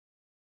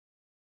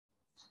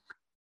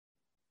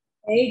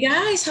Hey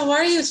guys, how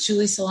are you? It's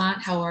Julie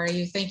Salant. How are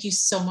you? Thank you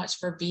so much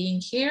for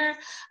being here.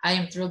 I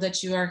am thrilled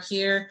that you are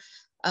here.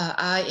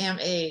 I am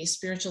a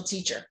spiritual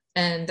teacher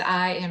and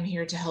I am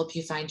here to help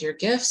you find your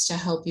gifts, to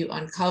help you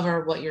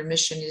uncover what your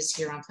mission is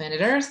here on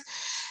planet Earth.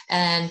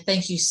 And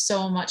thank you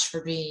so much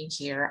for being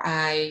here.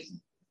 I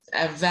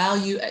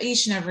value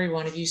each and every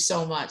one of you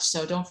so much.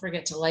 So don't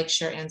forget to like,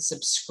 share, and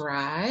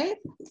subscribe.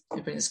 Let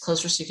me bring this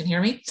closer so you can hear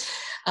me.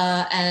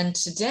 And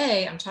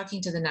today I'm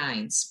talking to the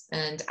nines,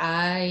 and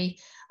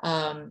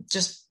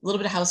just a little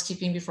bit of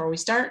housekeeping before we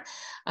start.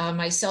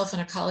 Myself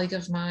and a colleague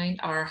of mine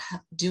are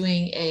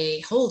holding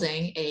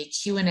a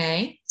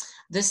Q&A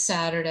this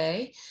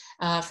Saturday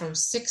from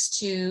 6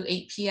 to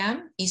 8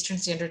 p.m. Eastern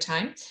Standard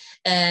Time.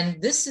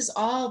 And this is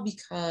all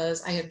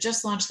because I have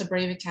just launched the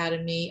Brave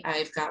Academy.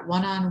 I've got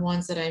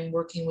one-on-ones that I'm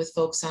working with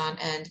folks on,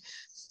 and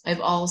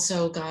I've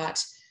also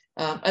got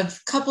a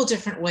couple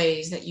different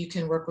ways that you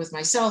can work with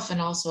myself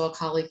and also a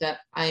colleague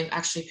that I'm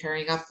actually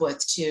pairing up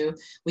with too.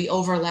 We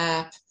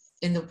overlap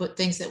in the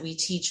things that we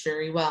teach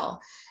very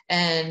well.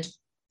 And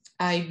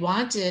I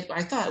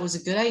thought it was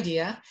a good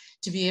idea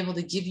to be able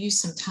to give you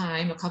some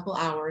time, a couple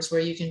hours, where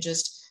you can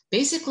just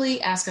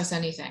basically ask us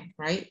anything,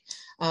 right?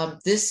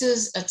 This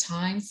is a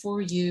time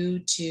for you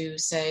to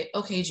say,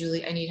 okay,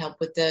 Julie, I need help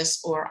with this,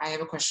 or I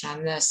have a question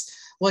on this.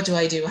 What do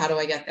I do? How do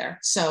I get there?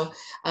 So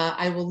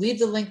I will leave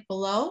the link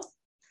below.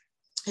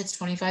 It's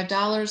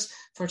 $25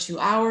 for 2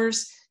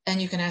 hours,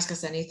 and you can ask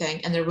us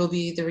anything. And there will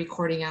be the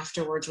recording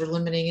afterwards. We're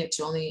limiting it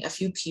to only a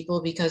few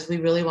people because we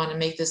really want to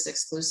make this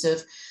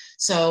exclusive.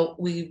 So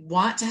we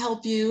want to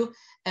help you,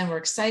 and we're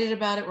excited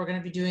about it. We're going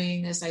to be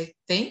doing this, I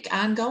think,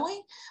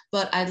 ongoing,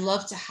 but I'd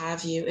love to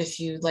have you if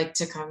you'd like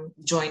to come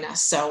join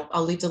us. So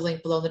I'll leave the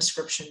link below in the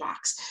description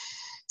box.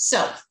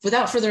 So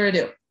without further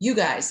ado, you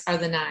guys are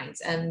the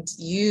nines, and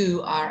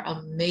you are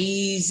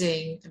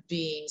amazing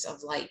beings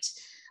of light.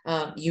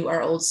 You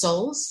are old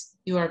souls.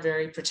 You are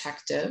very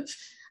protective.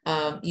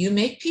 You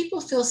make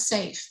people feel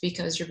safe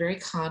because you're very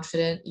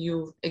confident.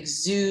 You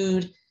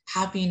exude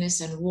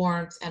happiness and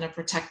warmth and a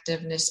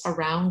protectiveness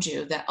around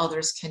you that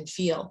others can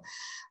feel.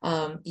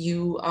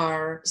 You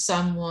are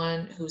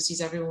someone who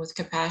sees everyone with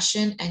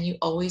compassion, and you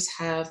always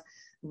have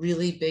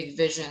really big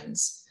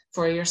visions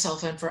for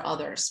yourself and for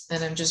others.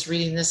 And I'm just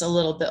reading this a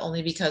little bit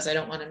only because I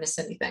don't want to miss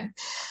anything.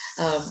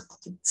 Um,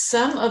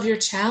 some of your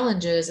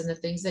challenges and the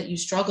things that you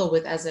struggle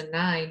with as a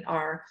nine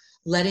are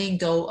letting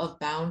go of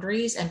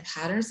boundaries and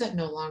patterns that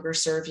no longer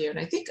serve you. And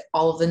I think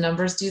all of the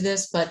numbers do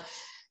this, but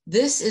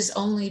this is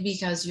only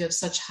because you have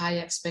such high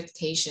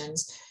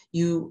expectations.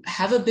 You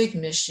have a big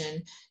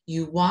mission.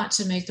 You want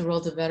to make the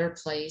world a better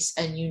place,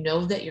 and you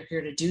know that you're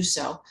here to do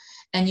so.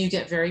 And you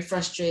get very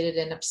frustrated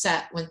and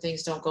upset when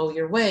things don't go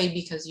your way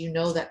because you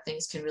know that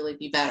things can really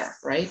be better,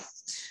 right?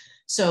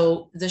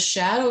 So the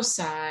shadow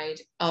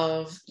side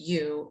of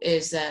you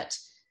is that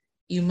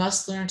you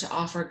must learn to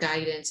offer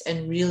guidance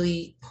and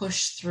really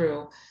push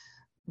through,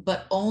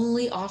 but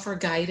only offer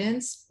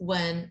guidance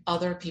when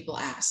other people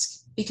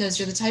ask, because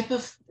you're the type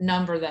of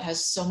number that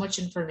has so much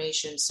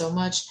information, so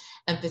much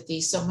empathy,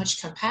 so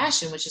much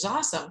compassion, which is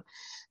awesome,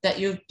 that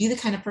you'll be the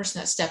kind of person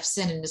that steps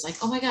in and is like,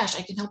 oh my gosh,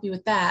 I can help you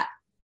with that.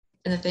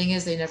 And the thing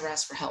is, they never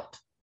asked for help,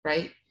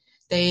 right?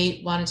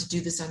 They wanted to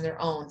do this on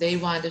their own. They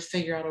wanted to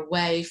figure out a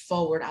way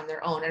forward on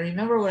their own. And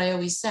remember what I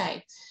always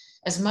say,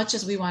 as much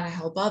as we want to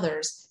help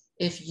others,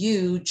 if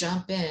you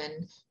jump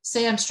in,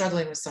 say I'm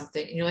struggling with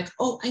something, and you're like,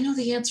 oh, I know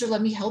the answer,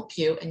 let me help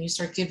you. And you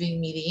start giving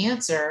me the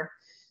answer.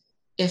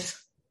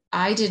 If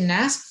I didn't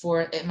ask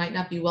for it, it might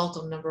not be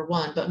welcome, number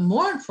one. But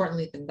more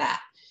importantly than that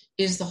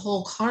is the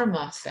whole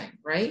karma thing,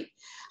 right?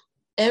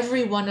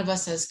 Every one of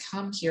us has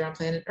come here on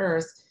planet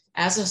Earth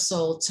as a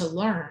soul to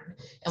learn,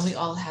 and we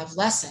all have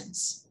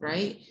lessons,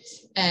 right?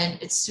 And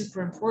it's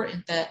super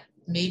important that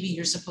maybe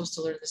you're supposed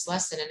to learn this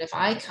lesson. And if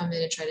I come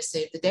in and try to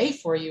save the day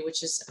for you,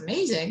 which is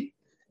amazing,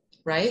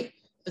 right?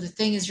 But the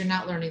thing is, you're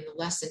not learning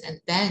the lesson, and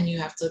then you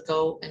have to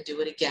go and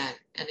do it again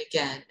and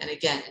again and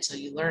again until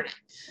you learn it.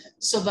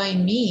 So by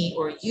me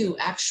or you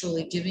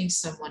actually giving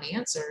someone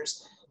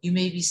answers, you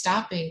may be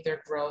stopping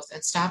their growth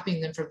and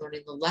stopping them from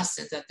learning the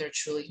lessons that they're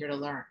truly here to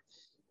learn,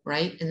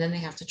 right? And then they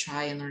have to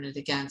try and learn it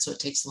again, so it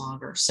takes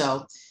longer.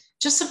 So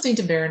just something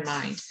to bear in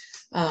mind.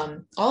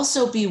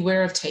 Also be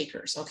aware of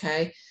takers,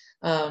 okay?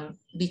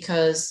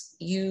 Because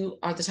you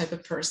are the type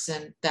of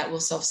person that will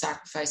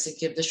self-sacrifice and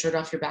give the shirt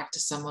off your back to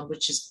someone,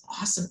 which is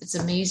awesome. It's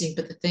amazing.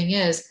 But the thing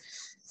is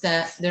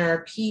that there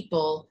are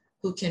people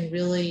who can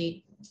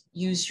really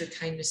use your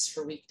kindness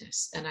for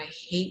weakness. And I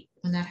hate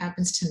when that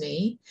happens to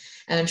me.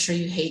 And I'm sure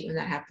you hate when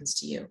that happens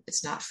to you.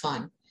 It's not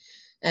fun.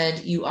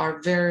 And you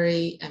are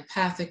very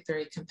empathic,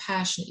 very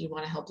compassionate. You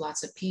want to help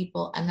lots of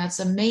people, and that's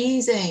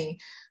amazing.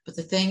 But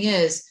the thing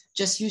is,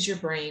 just use your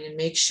brain and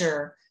make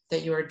sure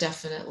that you are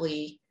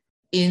definitely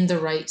in the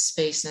right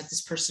space and that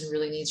this person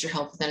really needs your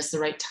help, and that it's the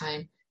right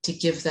time to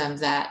give them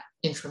that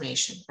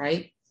information,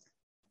 right?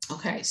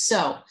 Okay,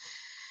 so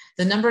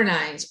The number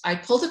nines, I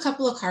pulled a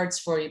couple of cards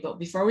for you, but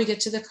before we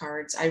get to the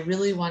cards, I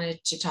really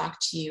wanted to talk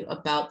to you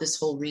about this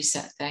whole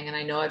reset thing. And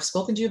I know I've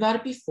spoken to you about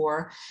it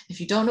before.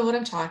 If you don't know what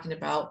I'm talking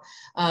about,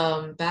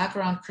 back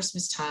around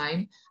Christmas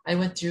time, I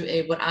went through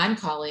what I'm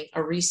calling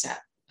a reset.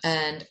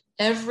 And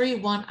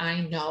everyone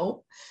I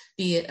know,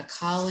 be it a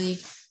colleague,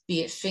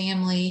 be it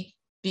family,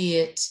 be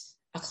it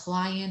a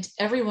client,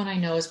 everyone I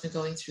know has been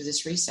going through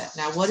this reset.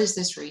 Now, what is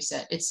this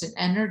reset? It's an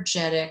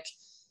energetic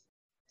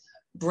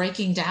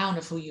breaking down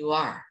of who you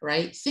are,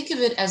 right? Think of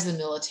it as the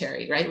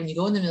military, right? When you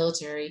go in the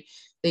military,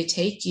 they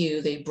take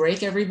you, they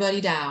break everybody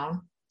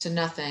down to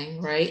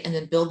nothing, right? And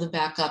then build them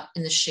back up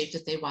in the shape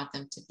that they want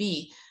them to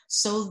be.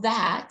 So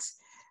that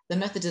the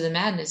method to the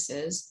madness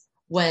is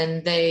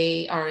when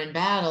they are in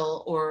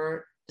battle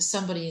or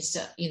somebody needs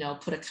to,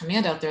 put a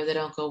command out there, they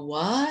don't go,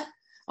 what?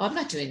 Oh, I'm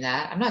not doing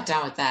that. I'm not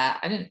down with that.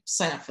 I didn't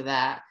sign up for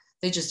that.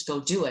 They just go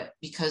do it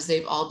because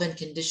they've all been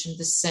conditioned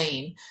the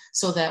same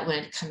so that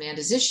when command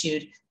is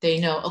issued, they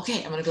know,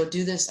 okay, I'm going to go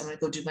do this. I'm going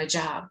to go do my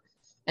job.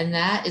 And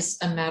that is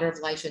a matter of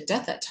life and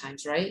death at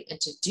times, right? And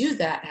to do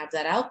that, have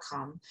that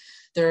outcome,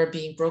 they're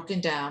being broken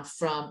down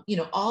from,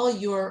 all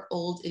your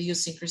old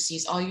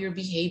idiosyncrasies, all your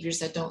behaviors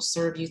that don't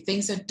serve you,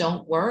 things that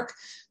don't work.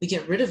 We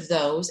get rid of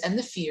those and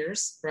the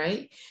fears,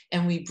 right?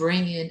 And we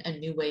bring in a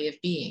new way of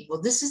being.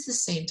 Well, this is the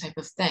same type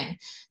of thing.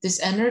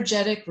 This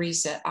energetic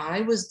reset,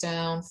 I was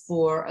down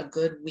for a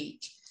good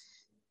week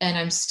and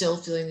I'm still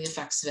feeling the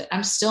effects of it.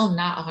 I'm still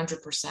not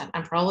 100%.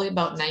 I'm probably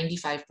about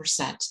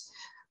 95%,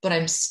 but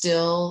I'm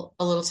still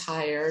a little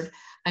tired.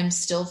 I'm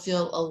still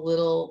feel a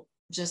little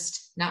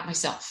just not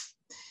myself.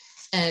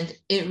 And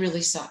it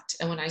really sucked.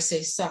 And when I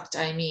say sucked,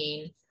 I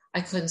mean,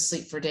 I couldn't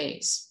sleep for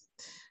days.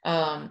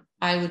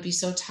 I would be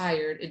so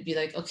tired. It'd be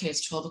like, okay,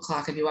 it's 12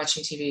 o'clock. I'd be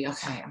watching TV.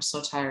 Okay, I'm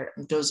so tired.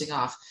 I'm dozing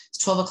off.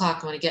 It's 12 o'clock.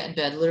 I'm going to get in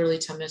bed. Literally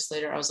 10 minutes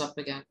later, I was up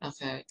again.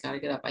 Okay, got to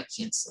get up. I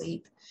can't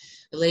sleep.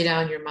 I lay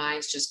down, your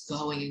mind's just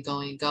going and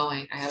going and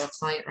going. I have a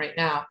client right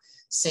now,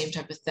 same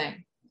type of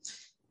thing.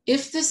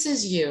 If this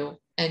is you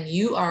and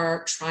you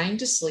are trying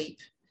to sleep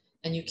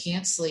and you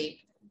can't sleep,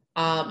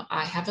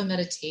 I have a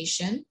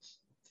meditation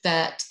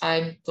that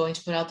I'm going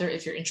to put out there.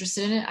 If you're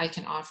interested in it, I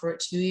can offer it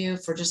to you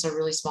for just a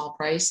really small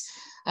price.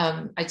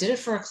 I did it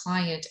for a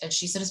client and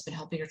she said it's been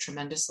helping her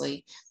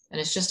tremendously.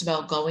 And it's just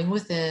about going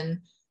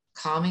within,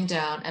 calming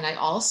down. And I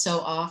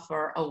also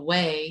offer a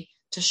way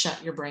to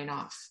shut your brain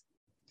off.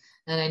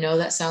 And I know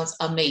that sounds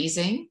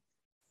amazing,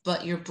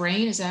 but your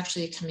brain is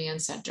actually a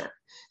command center.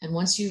 And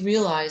once you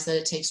realize that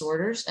it takes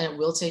orders, and it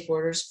will take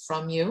orders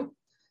from you,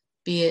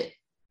 be it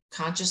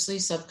consciously,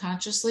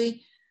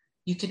 subconsciously,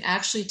 you can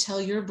actually tell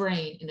your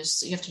brain, and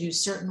you have to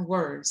use certain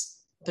words,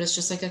 but it's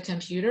just like a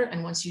computer.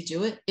 And once you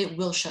do it, it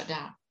will shut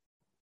down.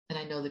 And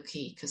I know the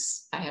key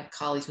because I have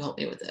colleagues who help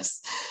me with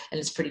this, and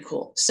it's pretty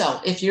cool.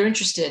 So if you're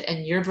interested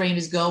and your brain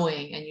is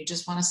going and you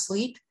just want to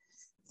sleep,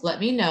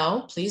 let me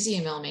know. Please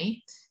email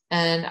me,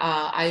 and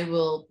I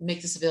will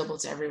make this available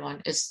to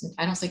everyone.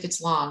 I don't think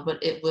it's long,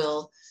 but it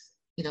will.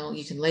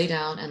 You can lay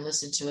down and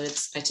listen to it.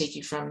 I take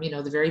you from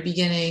the very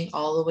beginning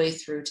all the way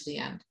through to the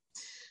end.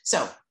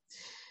 So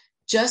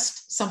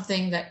just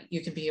something that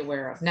you can be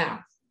aware of. Now,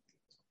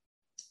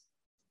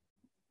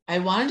 I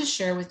wanted to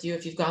share with you,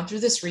 if you've gone through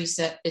this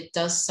reset, it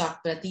does suck,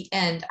 but at the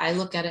end, I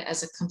look at it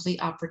as a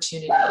complete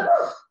opportunity.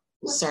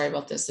 Sorry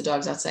about this, the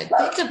dog's outside.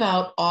 Think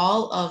about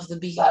all of the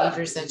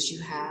behaviors that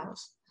you have,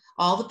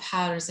 all the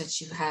patterns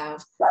that you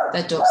have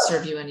that don't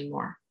serve you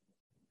anymore,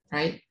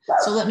 right?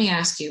 So let me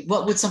ask you,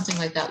 what would something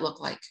like that look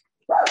like,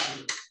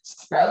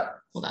 right?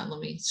 Hold on,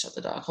 let me shut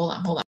the dog. Hold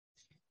on.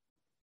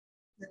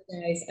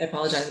 Guys, I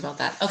apologize about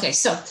that. Okay,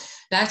 so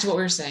back to what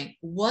we were saying.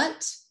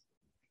 What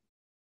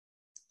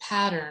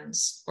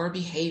patterns or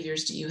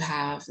behaviors do you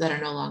have that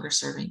are no longer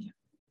serving you?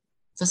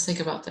 Let's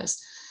think about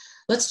this.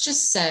 Let's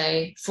just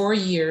say for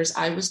years,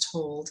 I was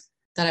told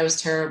that I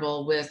was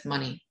terrible with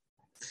money.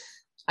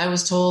 I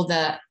was told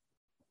that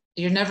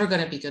you're never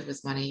going to be good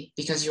with money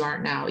because you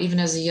aren't now, even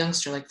as a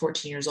youngster, like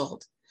 14 years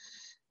old.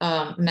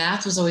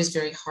 Math was always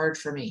very hard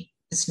for me.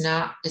 It's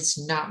not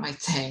my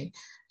thing.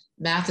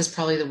 Math is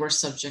probably the worst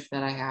subject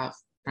that I have,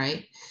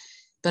 right?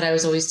 But I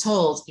was always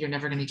told, you're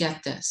never going to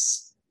get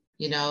this.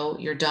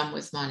 You're dumb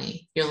with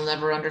money. You'll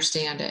never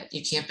understand it.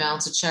 You can't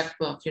balance a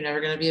checkbook. You're never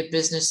going to be a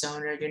business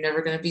owner. You're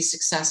never going to be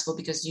successful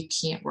because you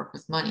can't work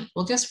with money.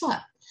 Well, guess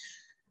what?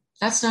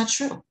 That's not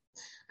true.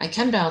 I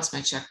can balance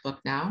my checkbook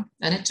now.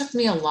 And it took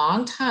me a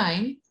long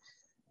time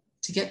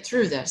to get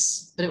through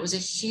this, but it was a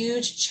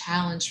huge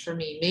challenge for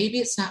me. Maybe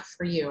it's not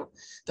for you,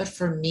 but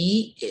for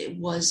me, it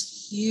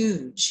was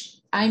huge.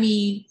 I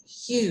mean,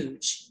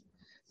 huge.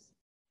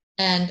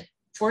 And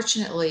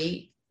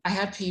fortunately, I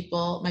had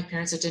people, my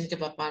parents, that didn't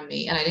give up on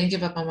me, and I didn't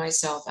give up on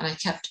myself. And I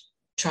kept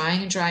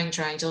trying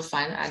until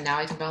finally, and now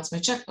I can balance my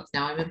checkbook.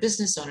 Now I'm a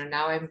business owner.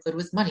 Now I'm good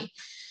with money.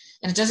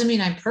 And it doesn't mean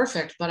I'm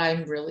perfect, but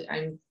I'm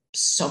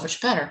so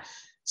much better.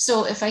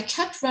 So if I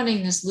kept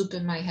running this loop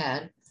in my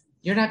head,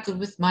 you're not good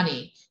with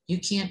money. You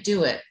can't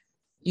do it.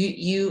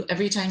 You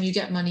every time you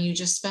get money, you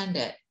just spend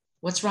it.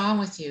 What's wrong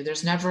with you?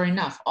 There's never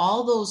enough.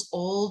 All those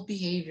old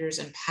behaviors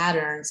and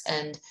patterns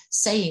and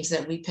sayings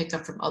that we picked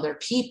up from other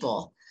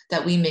people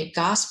that we make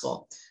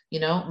gospel.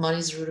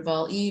 Money's the root of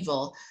all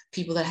evil.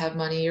 People that have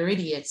money are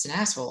idiots and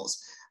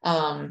assholes.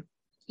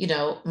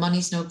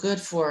 Money's no good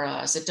for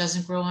us. It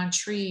doesn't grow on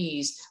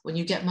trees. When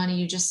you get money,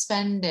 you just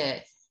spend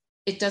it.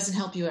 It doesn't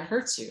help you. It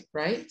hurts you,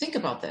 right? Think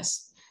about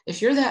this.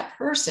 If you're that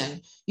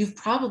person, you've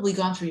probably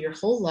gone through your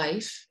whole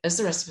life, as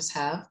the rest of us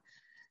have,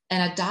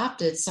 and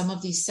adopted some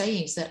of these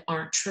sayings that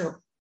aren't true.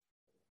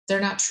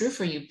 They're not true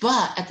for you,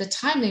 but at the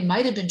time they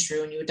might have been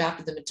true, and you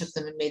adopted them and took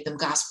them and made them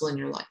gospel in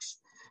your life.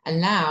 And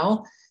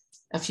now,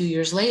 a few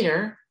years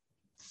later,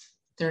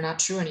 they're not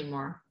true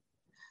anymore,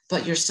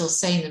 but you're still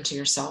saying them to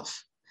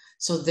yourself.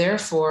 So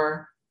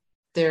therefore,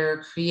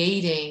 they're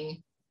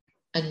creating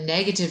a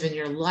negative in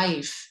your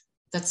life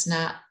it's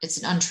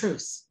an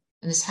untruth.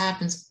 And this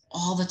happens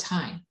all the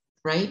time,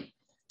 right?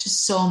 To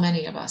so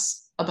many of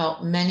us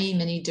about many,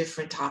 many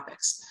different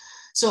topics.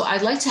 So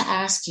I'd like to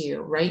ask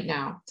you right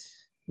now,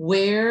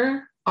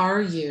 where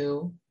are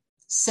you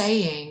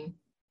saying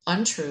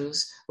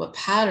untruths? What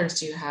patterns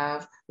do you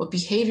have? What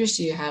behaviors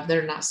do you have that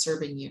are not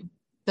serving you,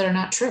 that are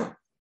not true?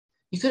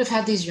 You could have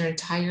had these your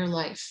entire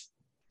life,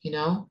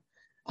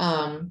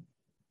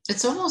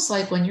 It's almost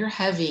like when you're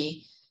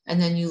heavy and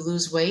then you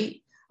lose weight,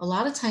 a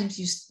lot of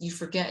times you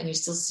forget and you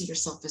still see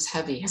yourself as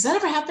heavy. Has that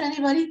ever happened to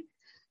anybody?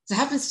 It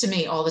happens to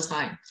me all the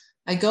time.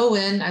 I go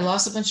in, I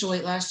lost a bunch of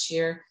weight last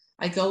year.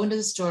 I go into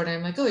the store and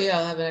I'm like, oh yeah,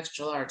 I'll have an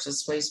extra large.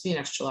 That's why you used to be an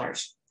extra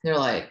large. And they're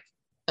like,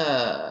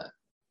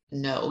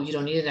 no, you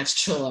don't need an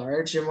extra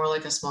large. You're more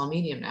like a small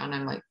medium now. And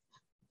I'm like,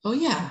 oh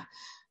yeah,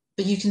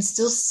 but you can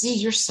still see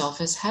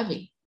yourself as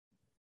heavy,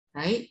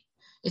 right?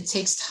 It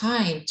takes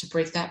time to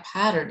break that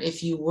pattern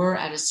if you were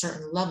at a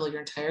certain level your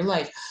entire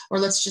life. Or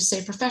let's just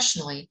say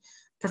professionally.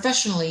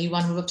 Professionally, you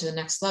want to move up to the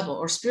next level,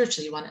 or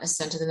spiritually, you want to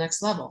ascend to the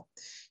next level.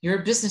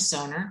 You're a business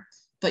owner,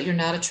 but you're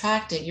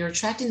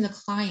attracting the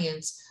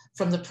clients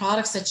from the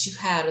products that you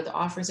had or the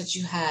offerings that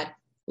you had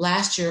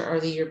last year or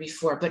the year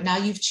before. But now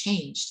you've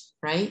changed,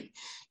 right?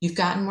 You've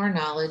gotten more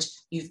knowledge.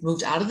 You've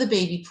moved out of the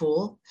baby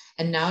pool,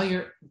 and now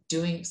you're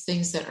doing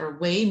things that are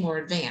way more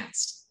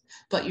advanced,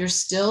 but you're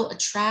still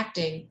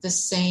attracting the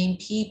same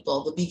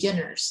people, the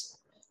beginners.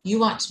 You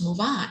want to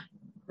move on,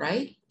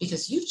 right?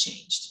 Because you've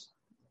changed.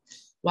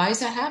 Why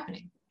is that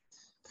happening?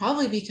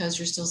 Probably because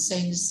you're still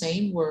saying the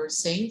same words,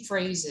 same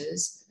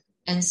phrases,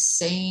 and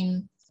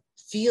same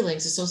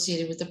feelings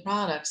associated with the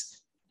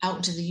products out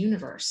into the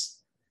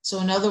universe. So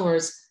in other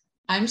words,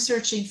 I'm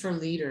searching for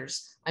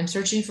leaders. I'm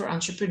searching for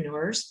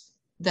entrepreneurs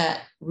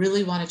that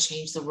really want to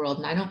change the world.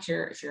 And I don't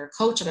care if you're a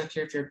coach. I don't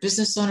care if you're a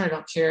business owner. I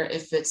don't care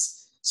if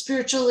it's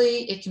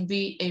spiritually, it can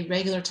be a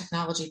regular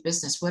technology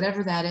business,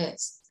 whatever that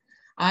is.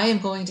 I am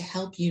going to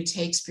help you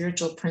take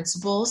spiritual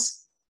principles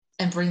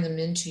and bring them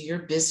into your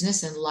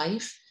business and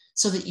life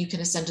so that you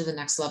can ascend to the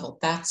next level.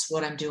 That's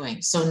what I'm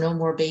doing. So no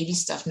more baby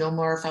stuff, no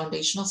more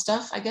foundational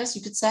stuff, I guess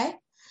you could say.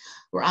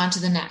 We're on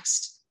to the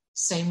next.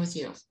 Same with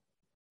you.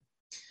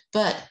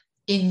 But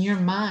in your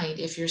mind,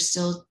 if you're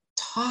still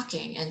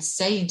talking and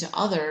saying to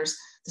others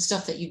the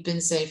stuff that you've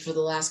been saying for the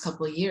last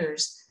couple of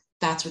years,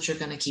 that's what you're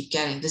going to keep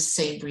getting, the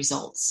same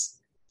results.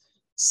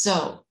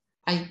 So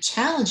I'm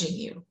challenging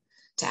you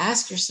to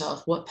ask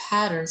yourself, what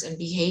patterns and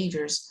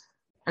behaviors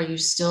are you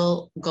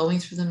still going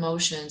through the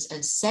motions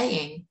and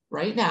saying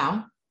right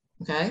now,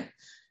 okay,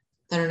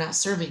 that are not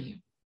serving you?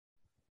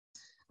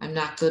 I'm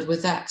not good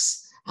with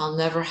X. I'll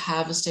never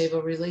have a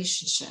stable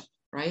relationship,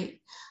 right?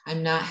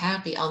 I'm not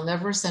happy. I'll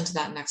never ascend to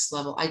that next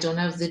level. I don't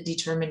have the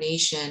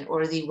determination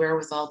or the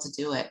wherewithal to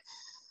do it.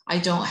 I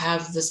don't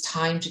have this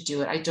time to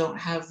do it. I don't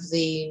have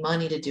the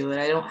money to do it.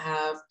 I don't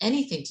have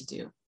anything to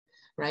do,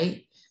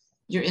 right?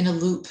 You're in a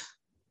loop,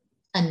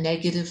 a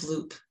negative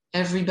loop.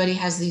 Everybody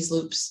has these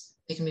loops.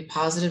 They can be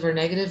positive or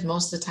negative.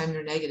 Most of the time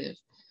they're negative.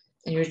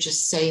 And you're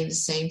just saying the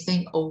same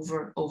thing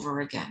over and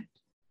over again.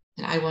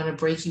 And I want to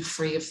break you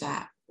free of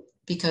that,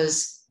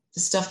 because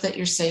the stuff that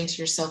you're saying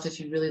to yourself, if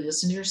you really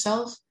listen to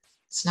yourself,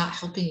 it's not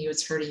helping you.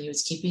 It's hurting you.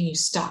 It's keeping you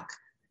stuck.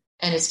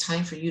 And it's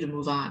time for you to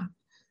move on.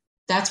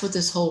 That's what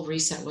this whole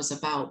reset was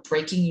about,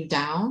 breaking you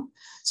down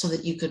so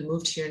that you could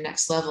move to your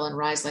next level and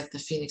rise like the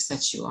phoenix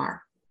that you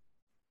are.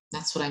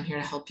 That's what I'm here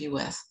to help you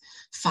with.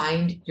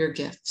 Find your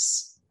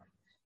gifts.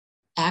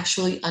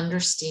 Actually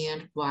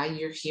understand why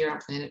you're here on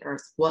planet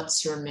Earth.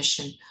 What's your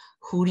mission?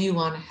 Who do you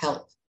want to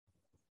help?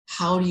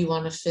 How do you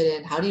want to fit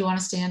in? How do you want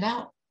to stand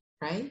out,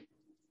 right?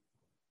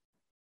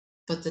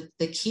 But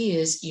the key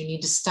is you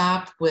need to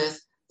stop with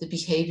the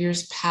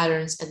behaviors,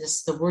 patterns, and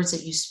the words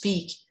that you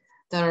speak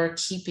that are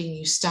keeping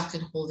you stuck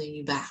and holding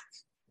you back.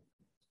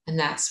 And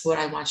that's what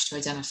I want you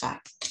to identify.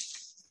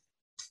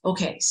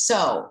 Okay,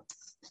 so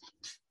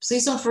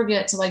please don't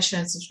forget to like, share,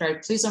 and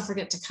subscribe. Please don't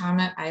forget to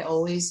comment. I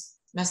always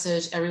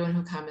message everyone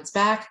who comments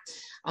back.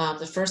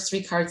 The first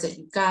 3 cards that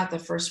you got, the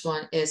first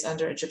one is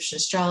under Egyptian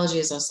astrology,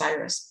 is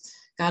Osiris,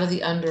 god of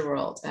the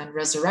underworld and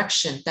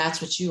resurrection.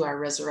 That's what you are,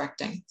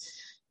 resurrecting.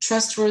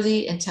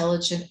 Trustworthy,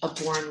 intelligent, a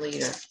born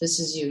leader.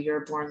 This is you.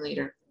 You're a born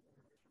leader.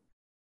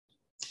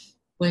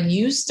 When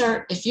you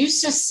start, if you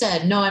just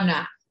said, no, I'm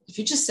not, if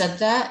you just said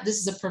that, this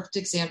is a perfect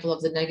example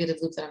of the negative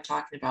loop that I'm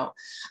talking about.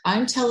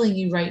 I'm telling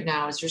you right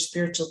now, as your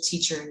spiritual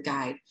teacher and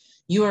guide,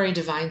 you are a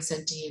divine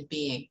sentient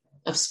being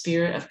of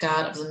spirit, of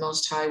God, of the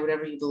Most High,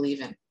 whatever you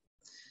believe in.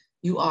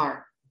 You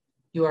are.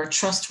 You are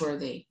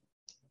trustworthy.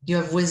 You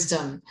have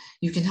wisdom.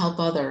 You can help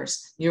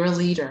others. You're a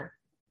leader.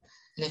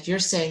 And if you're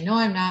saying, no,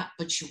 I'm not,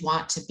 but you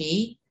want to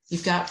be,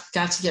 you've got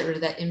to get rid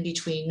of that in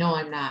between, no,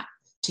 I'm not,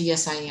 to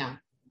yes, I am.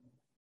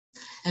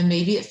 And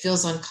maybe it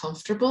feels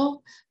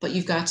uncomfortable, but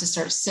you've got to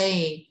start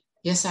saying,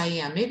 yes, I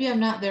am. Maybe I'm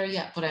not there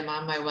yet, but I'm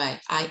on my way.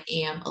 I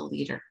am a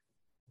leader.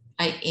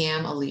 I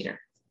am a leader,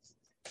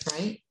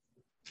 right?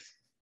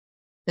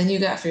 Then you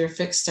got for your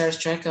fixed stars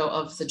Draco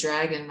of the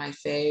dragon, my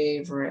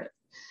favorite.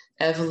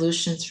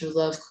 Evolution through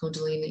love,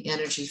 Kundalini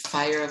energy,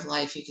 fire of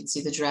life. You can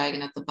see the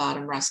dragon at the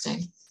bottom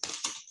resting.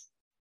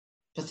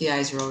 But the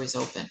eyes are always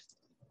open.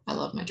 I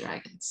love my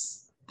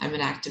dragons. I'm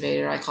an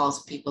activator. I call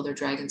people their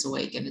dragons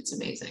awake, and it's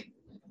amazing.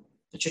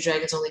 But your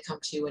dragons only come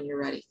to you when you're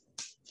ready.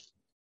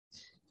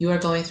 You are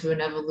going through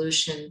an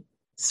evolution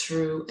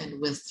through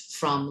and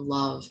from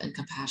love and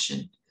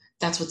compassion.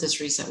 That's what this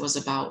reset was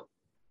about.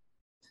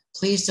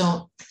 Please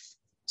don't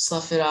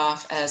slough it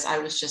off as I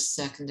was just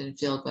sick and didn't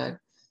feel good.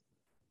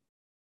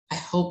 I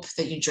hope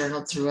that you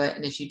journaled through it.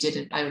 And if you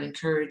didn't, I would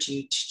encourage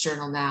you to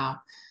journal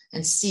now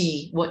and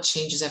see what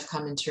changes have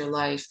come into your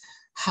life,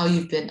 how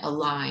you've been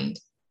aligned,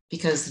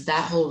 because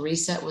that whole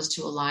reset was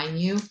to align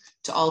you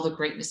to all the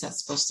greatness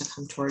that's supposed to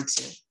come towards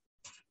you.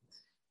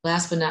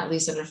 Last but not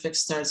least, under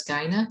fixed stars,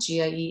 Gienah,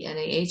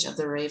 Gienah of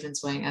the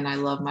Raven's Wing. And I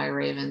love my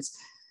ravens.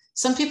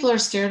 Some people are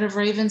scared of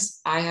ravens.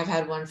 I have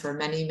had one for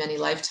many, many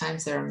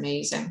lifetimes. They're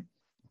amazing.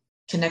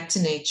 Connect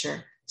to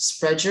nature,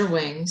 spread your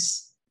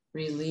wings,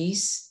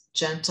 release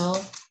gentle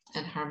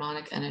and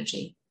harmonic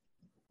energy.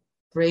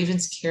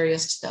 Ravens carry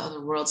us to the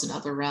other worlds and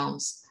other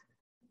realms.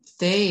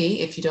 They,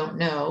 if you don't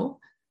know,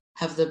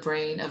 have the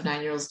brain of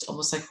 9-year-olds,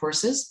 almost like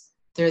horses.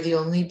 They're the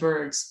only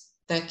birds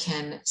that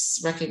can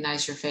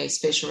recognize your face,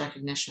 facial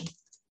recognition.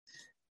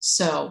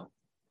 So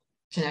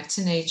connect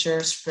to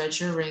nature, spread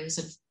your wings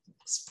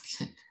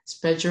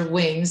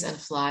and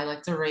fly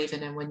like the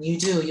raven. And when you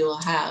do,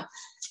 you'll have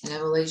an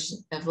evolution.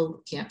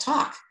 Can't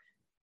talk.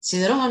 See,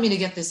 they don't want me to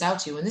get this out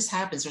to you. When this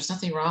happens, there's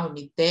nothing wrong with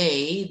me.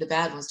 They, the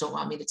bad ones, don't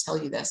want me to tell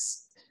you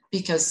this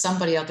because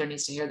somebody out there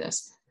needs to hear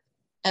this.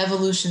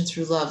 Evolution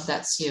through love,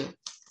 that's you.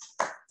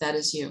 That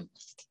is you.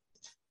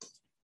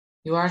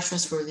 You are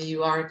trustworthy.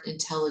 You are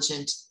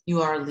intelligent.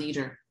 You are a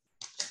leader.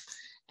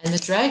 And the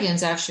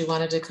dragons actually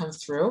wanted to come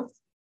through.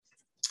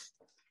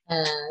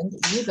 And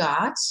you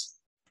got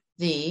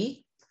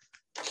the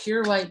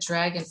pure white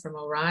dragon from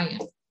Orion.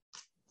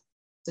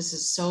 This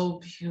is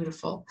so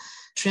beautiful.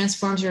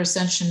 Transforms your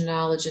ascension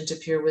knowledge into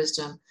pure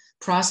wisdom.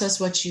 Process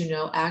what you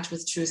know. Act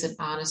with truth and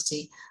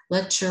honesty.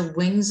 Let your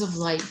wings of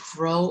light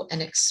grow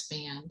and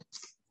expand.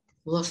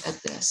 Look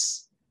at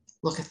this.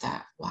 Look at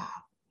that. Wow.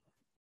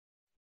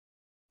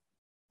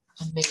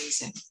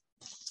 Amazing.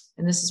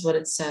 And this is what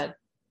it said.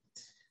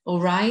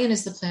 Orion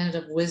is the planet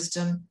of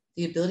wisdom,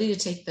 the ability to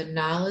take the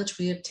knowledge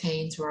we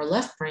obtain through our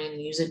left brain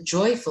and use it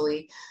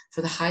joyfully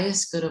for the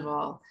highest good of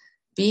all.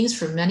 Beings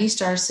from many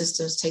star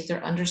systems take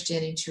their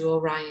understanding to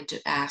Orion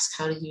to ask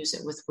how to use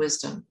it with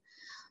wisdom.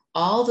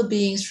 All the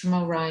beings from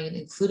Orion,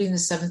 including the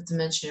seventh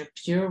dimension of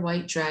pure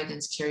white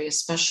dragons, carry a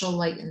special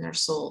light in their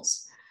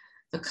souls.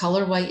 The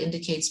color white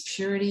indicates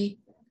purity,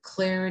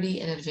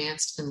 clarity, and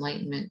advanced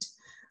enlightenment.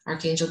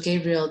 Archangel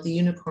Gabriel, the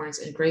unicorns,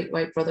 and Great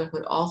White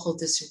Brotherhood all hold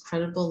this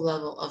incredible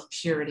level of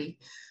purity.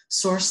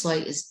 Source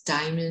light is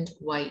diamond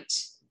white.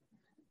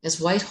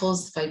 As white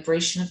holds the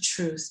vibration of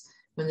truth,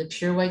 when the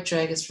pure white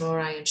dragons from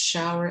Orion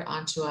shower it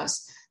onto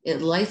us,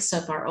 it lights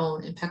up our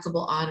own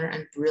impeccable honor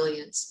and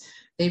brilliance.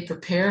 They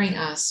preparing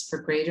us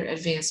for greater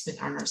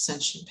advancement on our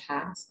ascension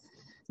path.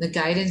 The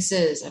guidance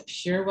is a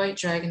pure white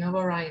dragon of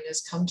Orion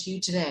has come to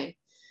you today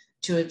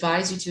to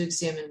advise you to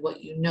examine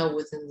what you know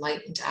with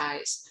enlightened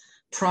eyes.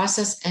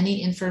 Process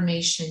any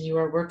information you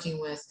are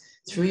working with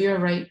through your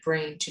right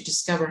brain to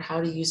discover how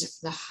to use it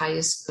for the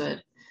highest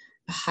good.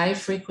 The high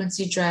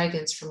frequency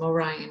dragons from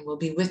Orion will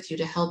be with you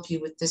to help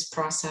you with this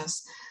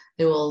process.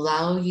 They will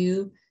allow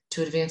you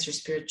to advance your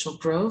spiritual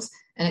growth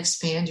and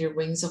expand your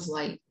wings of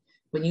light.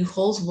 When you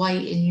hold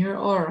white in your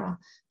aura,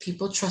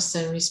 people trust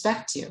and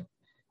respect you.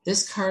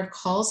 This card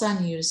calls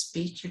on you to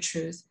speak your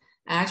truth,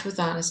 act with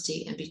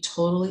honesty, and be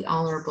totally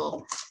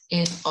honorable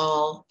in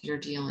all your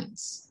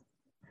dealings.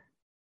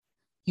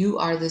 You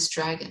are this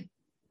dragon.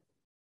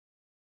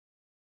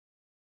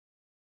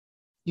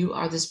 You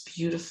are this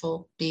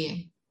beautiful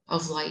being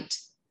of light.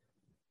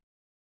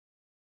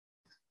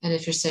 And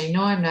if you're saying,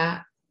 no, I'm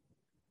not,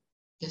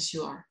 yes,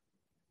 you are.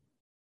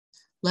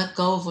 Let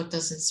go of what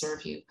doesn't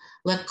serve you.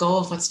 Let go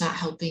of what's not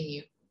helping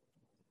you.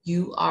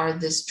 You are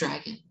this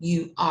dragon.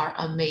 You are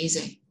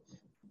amazing.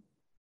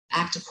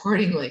 Act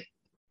accordingly,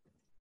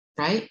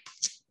 right?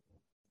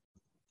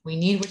 We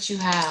need what you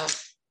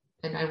have,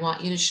 and I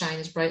want you to shine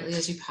as brightly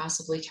as you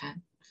possibly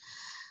can.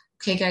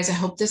 Okay, guys, I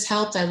hope this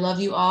helped. I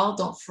love you all.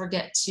 Don't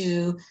forget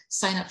to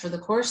sign up for the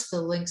course,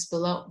 the links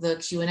below, the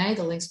Q&A,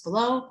 the links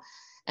below,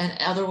 and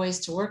other ways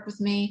to work with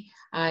me.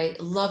 I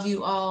love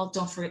you all.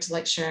 Don't forget to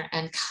like, share,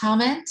 and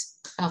comment.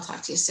 I'll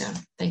talk to you soon.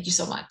 Thank you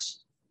so much.